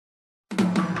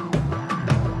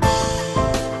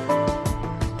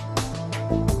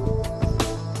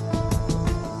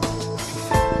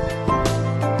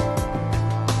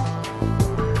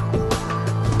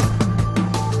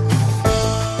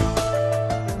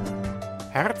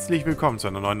Herzlich willkommen zu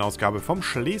einer neuen Ausgabe vom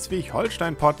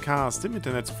Schleswig-Holstein-Podcast, im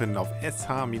Internet zu finden auf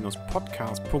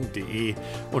sh-podcast.de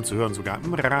und zu hören sogar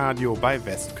im Radio bei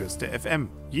Westküste FM.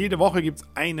 Jede Woche gibt es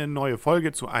eine neue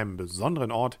Folge zu einem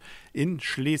besonderen Ort in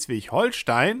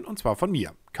Schleswig-Holstein, und zwar von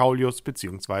mir, Kaulius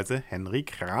bzw.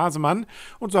 Henrik Rasemann.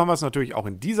 Und so haben wir es natürlich auch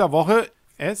in dieser Woche.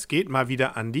 Es geht mal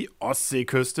wieder an die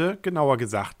Ostseeküste, genauer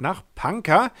gesagt nach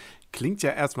Panka. Klingt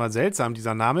ja erstmal seltsam,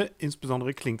 dieser Name,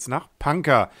 insbesondere klingt es nach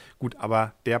Panka. Gut,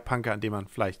 aber der Panka, an den man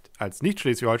vielleicht als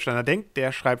Nicht-Schleswig-Holsteiner denkt,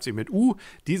 der schreibt sich mit U,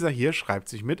 dieser hier schreibt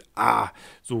sich mit A,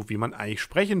 so wie man eigentlich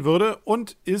sprechen würde,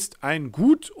 und ist ein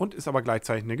Gut und ist aber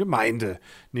gleichzeitig eine Gemeinde,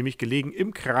 nämlich gelegen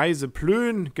im Kreise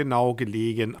Plön, genau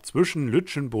gelegen zwischen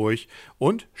Lütschenburg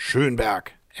und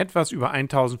Schönberg. Etwas über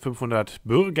 1500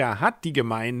 Bürger hat die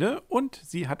Gemeinde und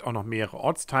sie hat auch noch mehrere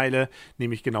Ortsteile,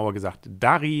 nämlich genauer gesagt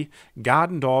Darri,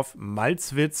 Gadendorf,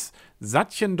 Malzwitz,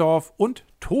 Sattchendorf und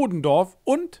Todendorf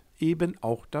und eben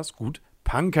auch das Gut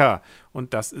Panka.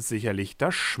 Und das ist sicherlich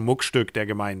das Schmuckstück der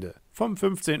Gemeinde. Vom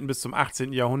 15. bis zum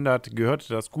 18. Jahrhundert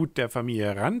gehörte das Gut der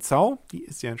Familie Rantzau, die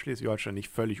ist ja in Schleswig-Holstein nicht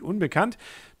völlig unbekannt.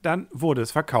 Dann wurde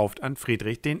es verkauft an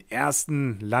Friedrich I.,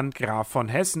 Landgraf von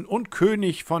Hessen und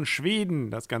König von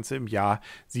Schweden, das Ganze im Jahr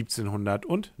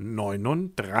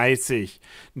 1739.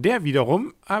 Der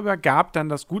wiederum aber gab dann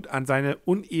das Gut an seine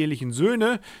unehelichen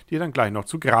Söhne, die er dann gleich noch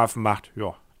zu Grafen macht.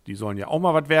 Ja, die sollen ja auch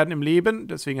mal was werden im Leben,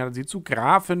 deswegen hat er sie zu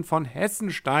Grafen von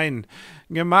Hessenstein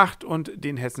gemacht und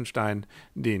den Hessenstein,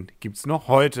 den gibt es noch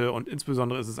heute und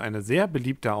insbesondere ist es ein sehr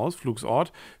beliebter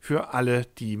Ausflugsort für alle,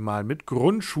 die mal mit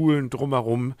Grundschulen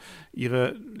drumherum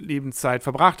ihre Lebenszeit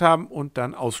verbracht haben und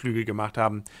dann Ausflüge gemacht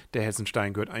haben. Der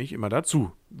Hessenstein gehört eigentlich immer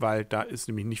dazu, weil da ist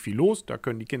nämlich nicht viel los, da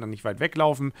können die Kinder nicht weit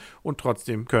weglaufen und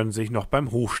trotzdem können sie sich noch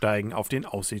beim Hochsteigen auf den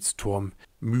Aussichtsturm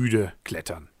müde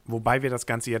klettern. Wobei wir das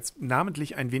Ganze jetzt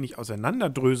namentlich ein wenig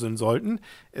auseinanderdröseln sollten.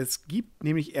 Es gibt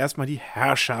nämlich erstmal die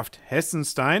Herrschaft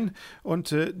Hessenstein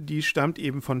und die stammt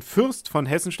eben von Fürst von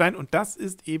Hessenstein und das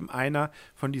ist eben einer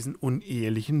von diesen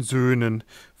unehelichen Söhnen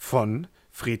von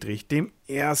Friedrich I.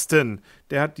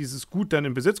 Der hat dieses Gut dann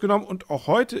in Besitz genommen und auch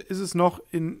heute ist es noch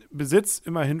in Besitz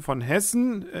immerhin von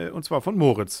Hessen, und zwar von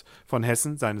Moritz von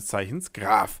Hessen, seines Zeichens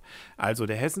Graf. Also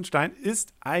der Hessenstein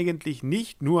ist eigentlich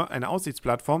nicht nur eine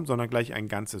Aussichtsplattform, sondern gleich ein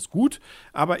ganzes Gut,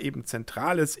 aber eben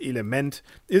zentrales Element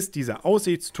ist dieser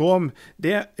Aussichtsturm,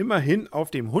 der immerhin auf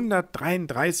dem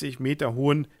 133 Meter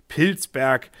hohen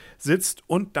Pilzberg sitzt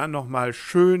und dann nochmal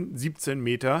schön 17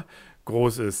 Meter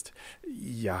groß ist.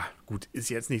 Ja, gut, ist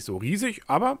jetzt nicht so riesig,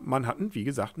 aber man hat, wie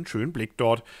gesagt, einen schönen Blick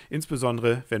dort.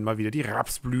 Insbesondere, wenn mal wieder die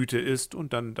Rapsblüte ist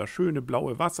und dann das schöne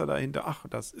blaue Wasser dahinter. Ach,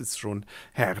 das ist schon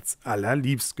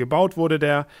herzallerliebst. Gebaut wurde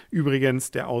der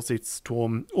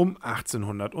Aussichtsturm um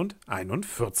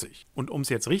 1841. Und um es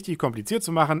jetzt richtig kompliziert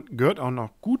zu machen, gehört auch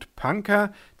noch Gut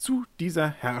Panka zu dieser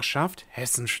Herrschaft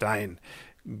Hessenstein.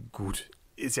 Gut,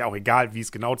 ist ja auch egal, wie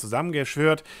es genau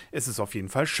zusammengeschwört. Es ist auf jeden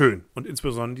Fall schön. Und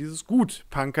insbesondere dieses Gut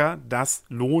Panka, das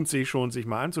lohnt sich schon, sich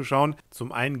mal anzuschauen.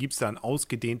 Zum einen gibt es da einen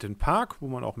ausgedehnten Park, wo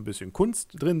man auch ein bisschen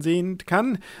Kunst drin sehen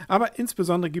kann. Aber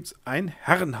insbesondere gibt es ein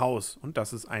Herrenhaus. Und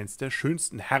das ist eins der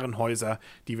schönsten Herrenhäuser,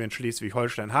 die wir in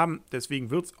Schleswig-Holstein haben. Deswegen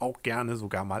wird es auch gerne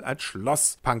sogar mal als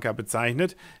Schloss Panka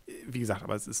bezeichnet. Wie gesagt,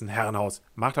 aber es ist ein Herrenhaus.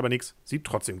 Macht aber nichts, sieht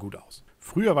trotzdem gut aus.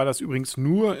 Früher war das übrigens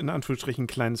nur in Anführungsstrichen ein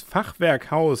kleines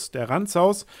Fachwerkhaus der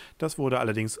Rantzaus. Das wurde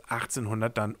allerdings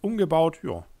 1800 dann umgebaut,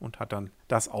 ja, und hat dann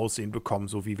das Aussehen bekommen,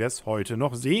 so wie wir es heute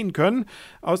noch sehen können.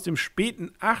 Aus dem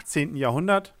späten 18.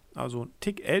 Jahrhundert, also ein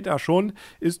Tick älter schon,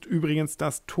 ist übrigens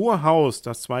das Torhaus,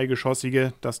 das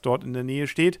zweigeschossige, das dort in der Nähe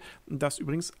steht und das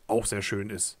übrigens auch sehr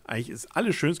schön ist. Eigentlich ist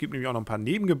alles schön, es gibt nämlich auch noch ein paar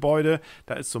Nebengebäude.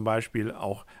 Da ist zum Beispiel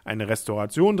auch eine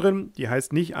Restauration drin, die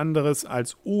heißt nicht anderes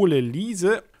als Ole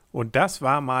Liese. Und das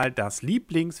war mal das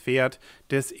Lieblingspferd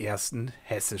des ersten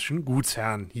hessischen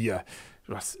Gutsherrn hier.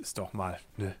 Das ist doch mal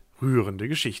eine rührende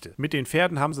Geschichte. Mit den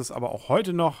Pferden haben sie es aber auch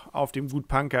heute noch auf dem Gut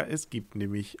Panka. Es gibt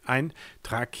nämlich ein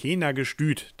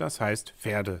Trakehnergestüt, das heißt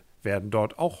Pferde werden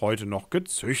dort auch heute noch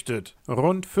gezüchtet.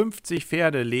 Rund 50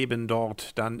 Pferde leben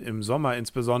dort, dann im Sommer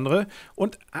insbesondere,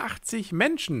 und 80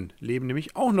 Menschen leben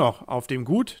nämlich auch noch auf dem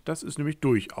Gut. Das ist nämlich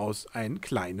durchaus ein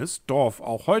kleines Dorf,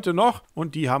 auch heute noch,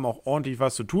 und die haben auch ordentlich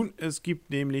was zu tun. Es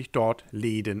gibt nämlich dort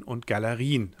Läden und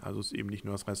Galerien, also es ist eben nicht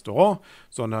nur das Restaurant,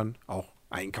 sondern auch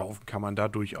einkaufen kann man da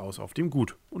durchaus auf dem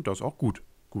Gut, und das auch gut.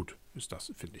 Gut ist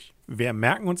das, finde ich. Wir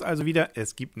merken uns also wieder,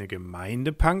 es gibt eine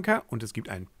Gemeinde Panka und es gibt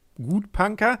ein Gut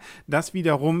Panka, das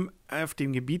wiederum auf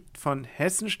dem Gebiet von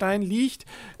Hessenstein liegt.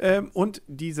 Und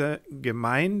diese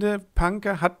Gemeinde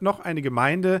Panka hat noch eine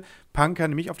Gemeinde Panka,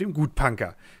 nämlich auf dem Gut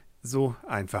Panka. So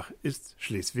einfach ist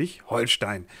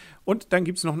Schleswig-Holstein. Und dann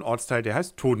gibt es noch einen Ortsteil, der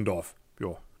heißt Todendorf.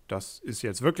 Ja, das ist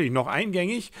jetzt wirklich noch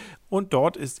eingängig. Und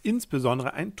dort ist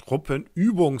insbesondere ein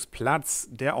Truppenübungsplatz,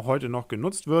 der auch heute noch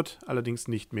genutzt wird, allerdings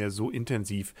nicht mehr so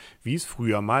intensiv, wie es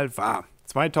früher mal war.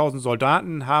 2000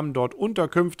 Soldaten haben dort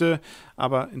Unterkünfte,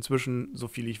 aber inzwischen, so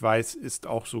viel ich weiß, ist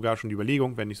auch sogar schon die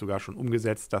Überlegung, wenn nicht sogar schon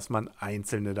umgesetzt, dass man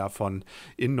einzelne davon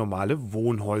in normale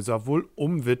Wohnhäuser wohl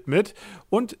umwidmet.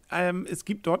 Und es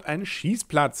gibt dort einen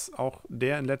Schießplatz, auch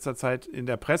der in letzter Zeit in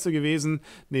der Presse gewesen,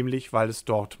 nämlich weil es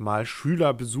dort mal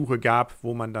Schülerbesuche gab,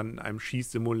 wo man dann in einem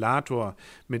Schießsimulator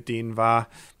mit denen war.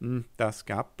 Das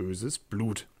gab böses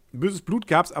Blut. Böses Blut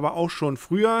gab es aber auch schon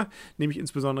früher, nämlich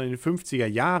insbesondere in den 50er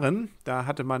Jahren. Da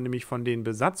hatte man nämlich von den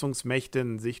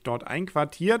Besatzungsmächten sich dort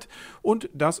einquartiert und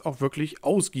das auch wirklich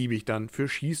ausgiebig dann für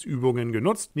Schießübungen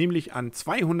genutzt. Nämlich an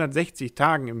 260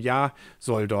 Tagen im Jahr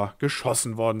soll dort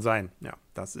geschossen worden sein. Ja,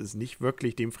 das ist nicht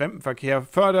wirklich dem Fremdenverkehr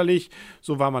förderlich.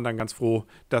 So war man dann ganz froh,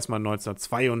 dass man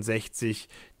 1962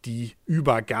 die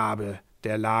Übergabe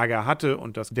der Lager hatte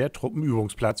und dass der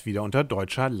Truppenübungsplatz wieder unter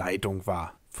deutscher Leitung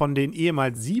war. Von den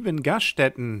ehemals 7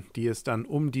 Gaststätten, die es dann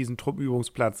um diesen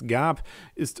Truppenübungsplatz gab,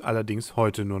 ist allerdings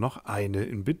heute nur noch eine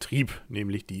in Betrieb,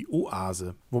 nämlich die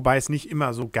Oase. Wobei es nicht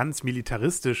immer so ganz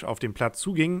militaristisch auf dem Platz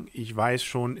zuging. Ich weiß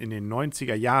schon, in den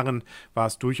 90er Jahren war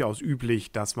es durchaus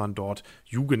üblich, dass man dort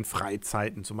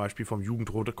Jugendfreizeiten zum Beispiel vom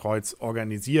Jugendrote Kreuz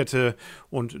organisierte.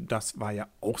 Und das war ja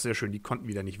auch sehr schön. Die konnten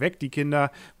wieder nicht weg, die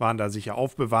Kinder, waren da sicher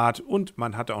aufbewahrt und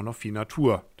man hatte auch noch viel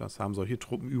Natur. Das haben solche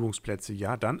Truppenübungsplätze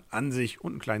ja dann an sich.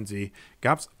 Und einen kleinen See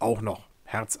gab es auch noch.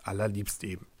 Herzallerliebst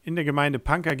eben. In der Gemeinde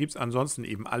Panker gibt es ansonsten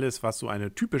eben alles, was so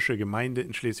eine typische Gemeinde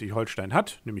in Schleswig-Holstein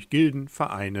hat, nämlich Gilden,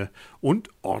 Vereine und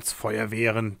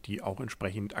Ortsfeuerwehren, die auch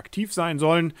entsprechend aktiv sein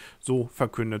sollen. So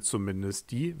verkündet zumindest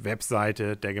die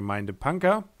Webseite der Gemeinde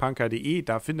Panker, panker.de.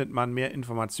 Da findet man mehr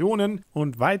Informationen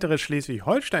und weitere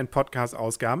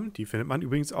Schleswig-Holstein-Podcast-Ausgaben, die findet man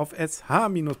übrigens auf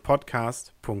sh-podcast.de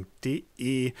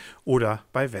oder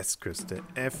bei Westküste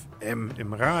FM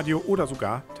im Radio oder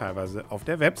sogar teilweise auf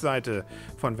der Webseite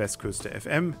von Westküste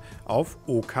FM auf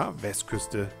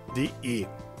okwestküste.de.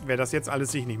 Wer das jetzt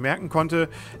alles sich nicht merken konnte,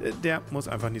 der muss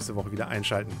einfach nächste Woche wieder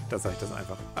einschalten. Da sage ich das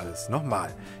einfach alles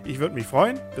nochmal. Ich würde mich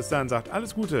freuen. Bis dahin sagt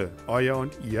alles Gute. Euer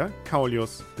und ihr,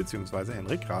 Kaulius bzw.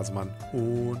 Henrik Rasemann.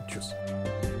 Und tschüss.